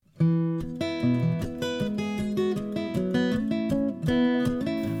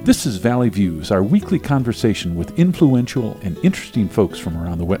This is Valley Views, our weekly conversation with influential and interesting folks from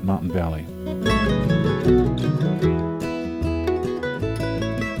around the Wet Mountain Valley.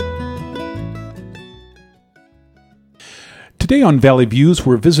 Today on Valley Views,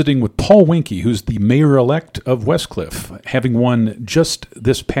 we're visiting with Paul Wenke, who's the mayor-elect of Westcliffe, having won just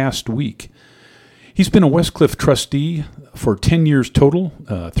this past week. He's been a Westcliffe trustee for 10 years total,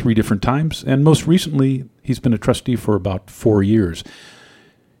 3 different times, and most recently, he's been a trustee for about 4 years.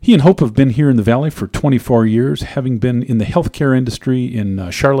 He and Hope have been here in the Valley for 24 years, having been in the healthcare industry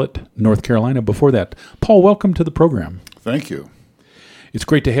in Charlotte, North Carolina before that. Paul, welcome to the program. Thank you. It's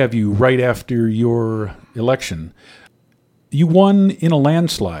great to have you right after your election. You won in a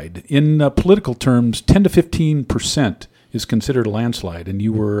landslide. In political terms, 10 to 15% is considered a landslide, and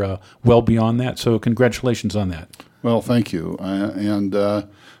you were well beyond that, so congratulations on that. Well, thank you.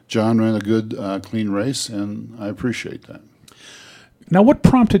 John ran a good, clean race, and I appreciate that. Now, what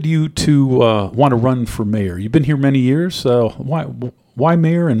prompted you to want to run for mayor? You've been here many years, so why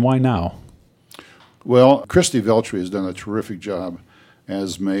mayor and why now? Well, Christy Veltri has done a terrific job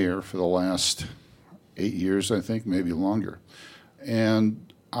as mayor for the last 8 years, I think, maybe longer.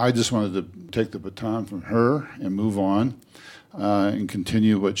 And I just wanted to take the baton from her and move on and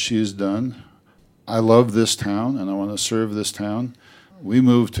continue what she has done. I love this town, and I want to serve this town. We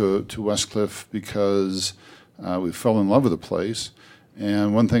moved to Westcliffe because we fell in love with the place.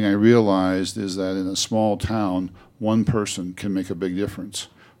 And one thing I realized is that in a small town, one person can make a big difference.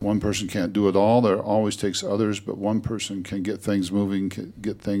 One person can't do it all. There always takes others, but one person can get things moving, can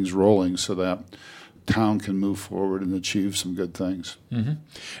get things rolling so that town can move forward and achieve some good things. Mm-hmm.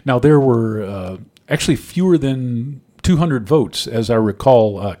 Now, there were actually fewer than 200 votes, as I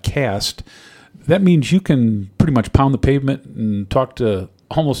recall, cast. That means you can pretty much pound the pavement and talk to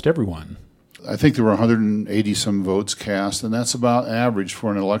almost everyone. I think there were 180-some votes cast, and that's about average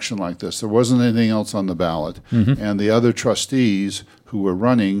for an election like this. There wasn't anything else on the ballot, and the other trustees who were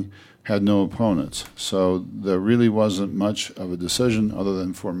running had no opponents. So there really wasn't much of a decision other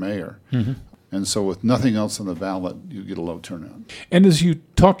than for mayor. Mm-hmm. And so with nothing else on the ballot, you get a low turnout. And as you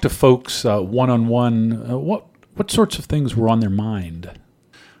talk to folks one-on-one, what sorts of things were on their mind?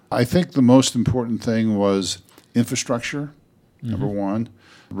 I think the most important thing was infrastructure, number one.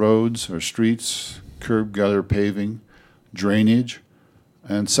 Roads or streets, curb, gutter, paving, drainage.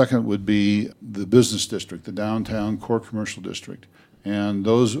 And second would be the business district, the downtown core commercial district. And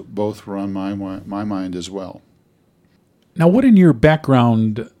those both were on my mind as well. Now, what in your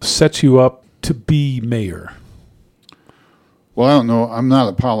background sets you up to be mayor? Well, I don't know. I'm not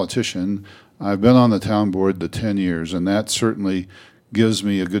a politician. I've been on the town board the 10 years, and that certainly gives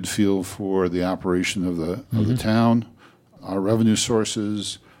me a good feel for the operation of the town, our revenue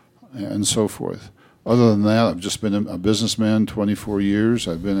sources, and so forth. Other than that, I've just been a businessman 24 years.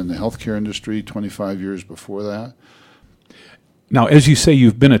 I've been in the healthcare industry 25 years before that. Now, as you say,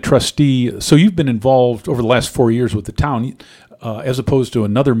 you've been a trustee, so you've been involved over the last 4 years with the town, as opposed to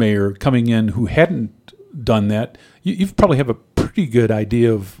another mayor coming in who hadn't done that. You probably have a pretty good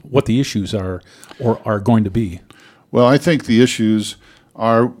idea of what the issues are or are going to be. Well, I think the issues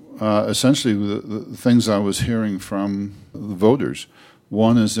are essentially the things I was hearing from the voters.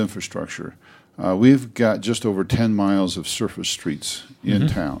 One is infrastructure. We've got just over 10 miles of surface streets in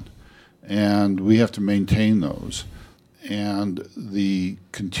town, and we have to maintain those. And the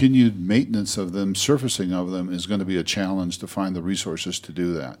continued maintenance of them, surfacing of them, is going to be a challenge to find the resources to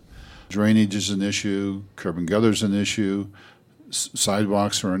do that. Drainage is an issue, curb and gutter is an issue,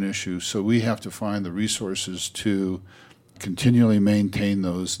 sidewalks are an issue. So we have to find the resources to continually maintain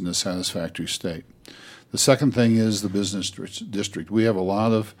those in a satisfactory state. The second thing is the business district. We have a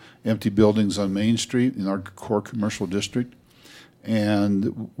lot of empty buildings on Main Street in our core commercial district,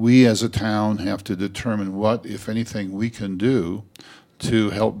 and we as a town have to determine what, if anything, we can do to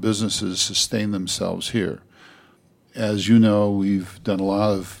help businesses sustain themselves here. As you know, we've done a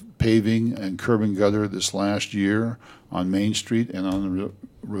lot of paving and curb and gutter this last year on Main Street and on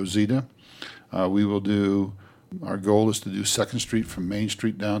Rosita. Our goal is to do 2nd Street from Main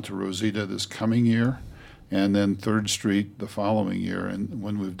Street down to Rosita this coming year, and then 3rd Street the following year. And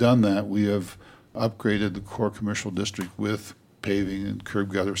when we've done that, we have upgraded the core commercial district with paving and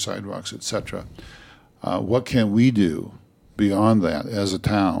curb gutter, sidewalks, etc. What can we do beyond that as a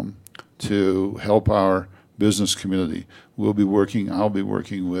town to help our business community? I'll be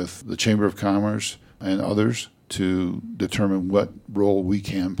working with the Chamber of Commerce and others to determine what role we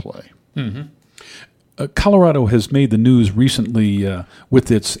can play. Mm-hmm. Colorado has made the news recently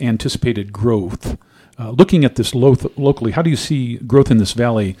with its anticipated growth. Looking at this locally, how do you see growth in this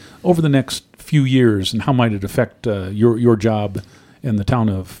valley over the next few years, and how might it affect your job in the town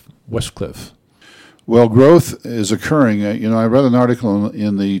of Westcliffe? Well, growth is occurring. I read an article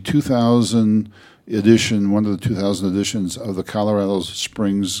in the 2000 edition, one of the 2000 editions of the Colorado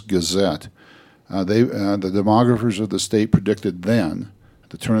Springs Gazette. The demographers of the state predicted then,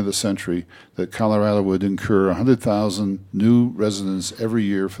 at the turn of the century, that Colorado would incur 100,000 new residents every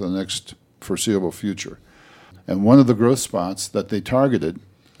year for the next foreseeable future. And one of the growth spots that they targeted,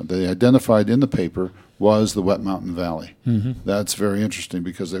 they identified in the paper, was the Wet Mountain Valley. Mm-hmm. That's very interesting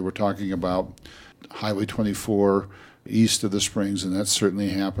because they were talking about Highway 24 east of the Springs, and that certainly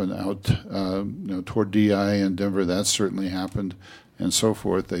happened out toward DI and Denver. That certainly happened, and so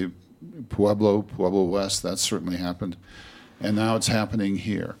forth. Pueblo West, that certainly happened, and now it's happening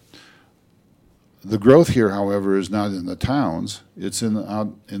here. The growth here, however, is not in the towns; it's in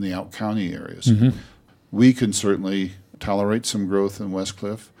the out county areas. Mm-hmm. We can certainly tolerate some growth in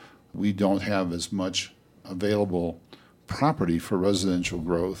Westcliffe. We don't have as much available property for residential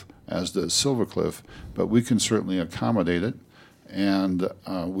growth as does Silvercliff, but we can certainly accommodate it, and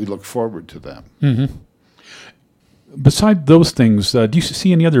we look forward to that. Mm-hmm. Beside those things, do you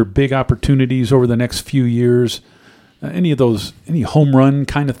see any other big opportunities over the next few years? Any home run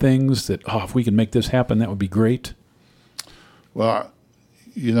kind of things that, if we can make this happen, that would be great? Well,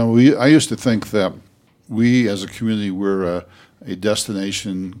 I used to think that we as a community were a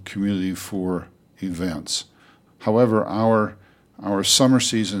destination community for events. However, our summer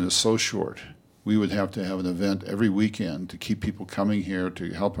season is so short. We would have to have an event every weekend to keep people coming here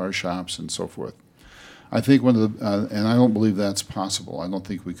to help our shops and so forth. I think and I don't believe that's possible. I don't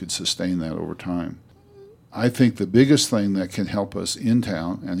think we could sustain that over time. I think the biggest thing that can help us in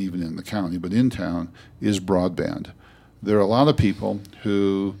town, and even in the county, but in town, is broadband. There are a lot of people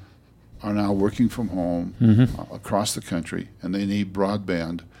who are now working from home across the country, and they need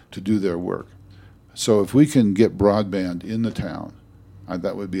broadband to do their work. So if we can get broadband in the town,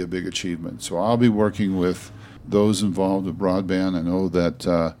 that would be a big achievement. So I'll be working with those involved with broadband. I know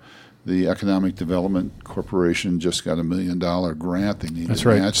that the Economic Development Corporation just got $1 million grant. They need to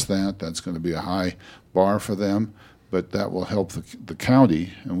match that. That's going to be a high bar for them, but that will help the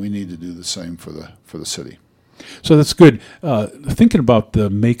county, and we need to do the same for the city. So that's good. Thinking about the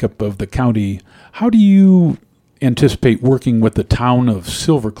makeup of the county, how do you anticipate working with the town of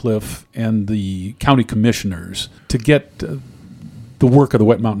Silvercliff and the county commissioners to get the work of the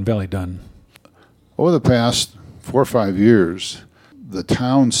Wet Mountain Valley done? Over the past 4 or 5 years, the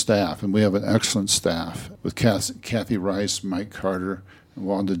town staff, and we have an excellent staff with Kathy Rice, Mike Carter, and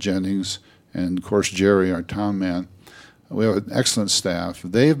Wanda Jennings, and of course Jerry, our town man. We have an excellent staff.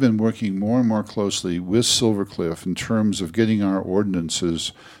 They have been working more and more closely with Silvercliff in terms of getting our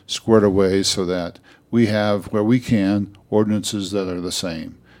ordinances squared away so that we have, where we can, ordinances that are the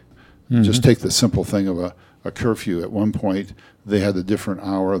same. Mm-hmm. Just take the simple thing of a curfew. At one point, they had a different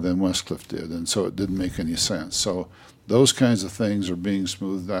hour than Westcliffe did, and so it didn't make any sense. So those kinds of things are being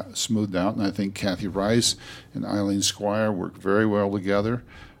smoothed out, and I think Kathy Rice and Eileen Squire work very well together.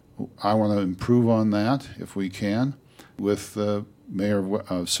 I want to improve on that if we can with the mayor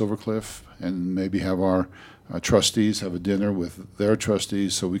of Silvercliff, and maybe have our trustees have a dinner with their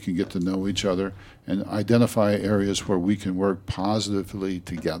trustees so we can get to know each other and identify areas where we can work positively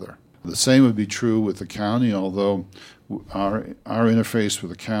together. The same would be true with the county, although our interface with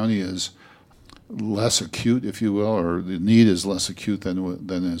the county is less acute, if you will, or the need is less acute than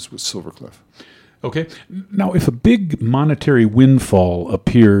is with Silvercliff. Okay. Now, if a big monetary windfall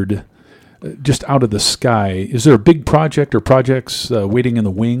appeared just out of the sky, is there a big project or projects waiting in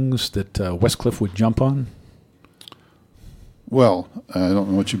the wings that Westcliffe would jump on? Well, I don't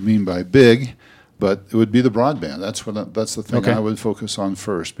know what you mean by big, but it would be the broadband. That's the thing okay. I would focus on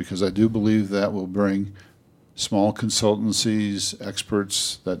first, because I do believe that will bring small consultancies,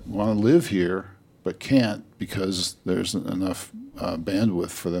 experts that want to live here but can't because there isn't enough bandwidth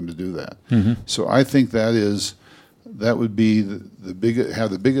for them to do that. Mm-hmm. So I think that would be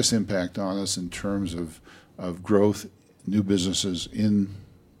have the biggest impact on us in terms of growth, new businesses in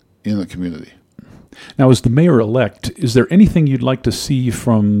the community. Now, as the mayor-elect, is there anything you'd like to see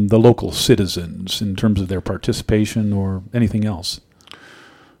from the local citizens in terms of their participation or anything else?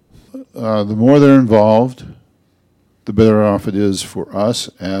 The more they're involved, the better off it is for us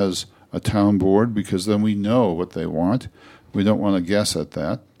as a town board, because then we know what they want. We don't want to guess at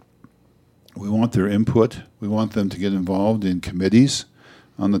that. We want their input. We want them to get involved in committees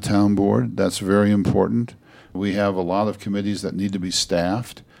on the town board. That's very important. We have a lot of committees that need to be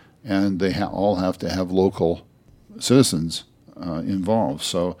staffed, and they all have to have local citizens involved.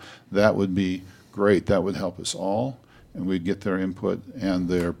 So that would be great. That would help us all. and we get their input, and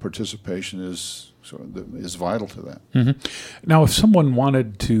their participation is vital to that. Mm-hmm. Now, if someone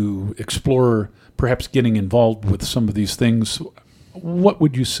wanted to explore perhaps getting involved with some of these things, what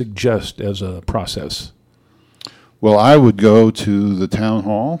would you suggest as a process? Well, I would go to the town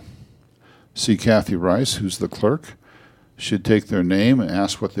hall, see Kathy Rice, who's the clerk. She'd take their name and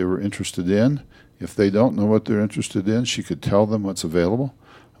ask what they were interested in. If they don't know what they're interested in, she could tell them what's available,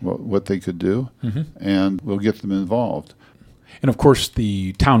 what they could do, and we'll get them involved. And, of course,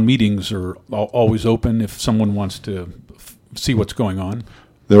 the town meetings are always open if someone wants to see what's going on.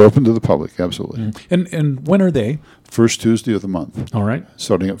 They're open to the public, absolutely. And when are they? First Tuesday of the month. All right.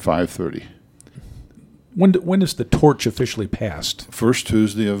 Starting at 5:30. When is the torch officially passed? First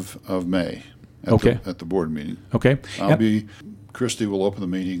Tuesday of May at the board meeting. Okay. Christy will open the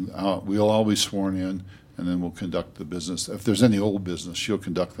meeting. We'll all be sworn in, and then we'll conduct the business. If there's any old business, she'll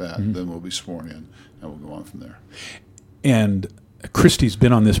conduct that, then we'll be sworn in, and we'll go on from there. And Christy's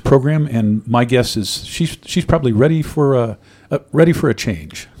been on this program, and my guess is she's probably ready for a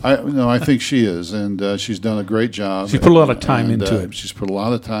change. I think she is, and she's done a great job. She's put a lot of time into it. She's put a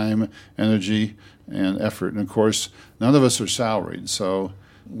lot of time, energy, and effort. And of course, none of us are salaried, so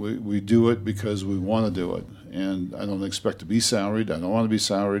we do it because we want to do it. And I don't expect to be salaried. I don't want to be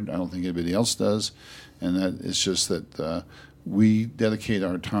salaried. I don't think anybody else does. And that it's just that we dedicate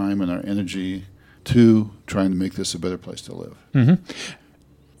our time and our energy to trying to make this a better place to live. Mm-hmm.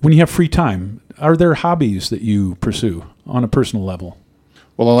 When you have free time, are there hobbies that you pursue on a personal level?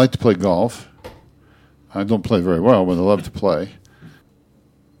 Well, I like to play golf. I don't play very well, but I love to play.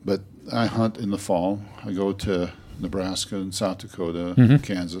 But I hunt in the fall. I go to Nebraska and South Dakota,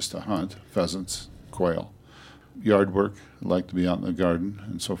 Kansas to hunt pheasants, quail. Yard work. I like to be out in the garden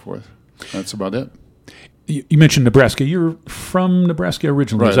and so forth. That's about it. You mentioned Nebraska. You're from Nebraska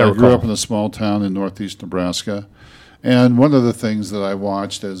originally, right. As I recall. Grew up in a small town in northeast Nebraska. And one of the things that I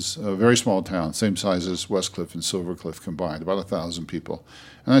watched as a very small town, same size as Westcliffe and Silver Cliff combined, about 1,000 people.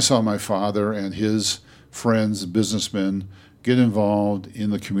 And I saw my father and his friends, businessmen, get involved in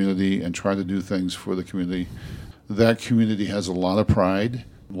the community and try to do things for the community. That community has a lot of pride,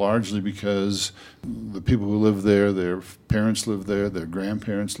 largely because the people who live there, their parents live there, their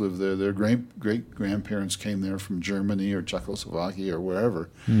grandparents live there, their great-grandparents came there from Germany or Czechoslovakia or wherever.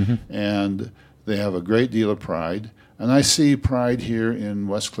 And they have a great deal of pride. And I see pride here in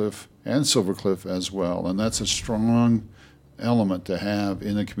Westcliffe and Silver Cliff as well. And that's a strong element to have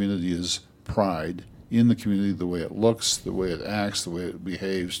in a community, is pride in the community, the way it looks, the way it acts, the way it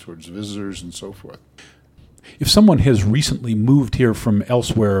behaves towards visitors and so forth. If someone has recently moved here from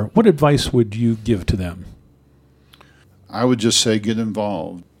elsewhere, what advice would you give to them? I would just say get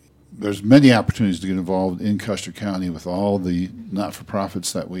involved. There's many opportunities to get involved in Custer County with all the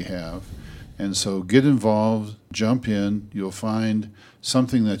not-for-profits that we have. And so get involved, jump in. You'll find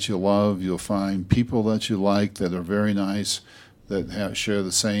something that you love. You'll find people that you like that are very nice, that share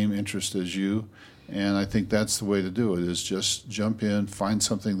the same interest as you. And I think that's the way to do it, is just jump in, find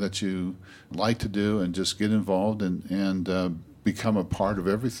something that you like to do, and just get involved and become a part of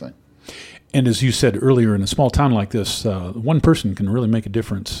everything. And as you said earlier, in a small town like this, one person can really make a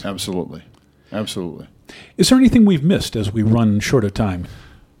difference. Absolutely. Absolutely. Is there anything we've missed as we run short of time?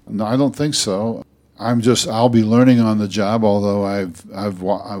 No, I don't think so. I'll be learning on the job, although I've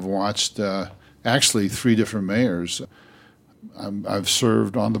watched actually 3 different mayors. I've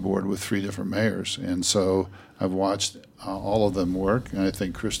served on the board with 3 different mayors, and so I've watched all of them work, and I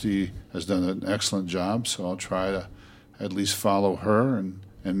think Christy has done an excellent job, so I'll try to at least follow her and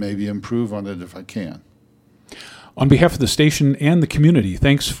maybe improve on it if I can. On behalf of the station and the community,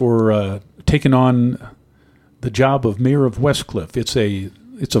 thanks for taking on the job of mayor of Westcliffe. It's a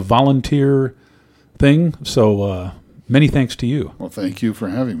volunteer thing, so many thanks to you. Well, thank you for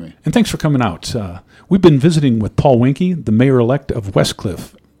having me. And thanks for coming out. We've been visiting with Paul Wenke, the mayor-elect of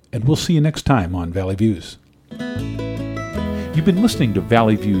Westcliffe, and we'll see you next time on Valley Views. You've been listening to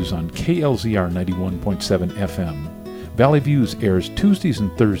Valley Views on KLZR 91.7 FM. Valley Views airs Tuesdays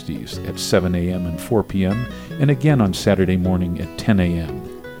and Thursdays at 7 a.m. and 4 p.m., and again on Saturday morning at 10 a.m.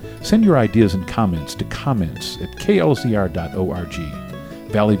 Send your ideas and comments to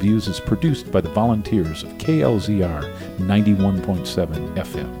comments@klzr.org. Valley Views is produced by the volunteers of KLZR 91.7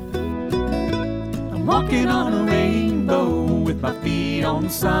 FM. I'm walking on a rainbow with my feet on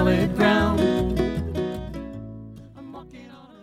solid ground.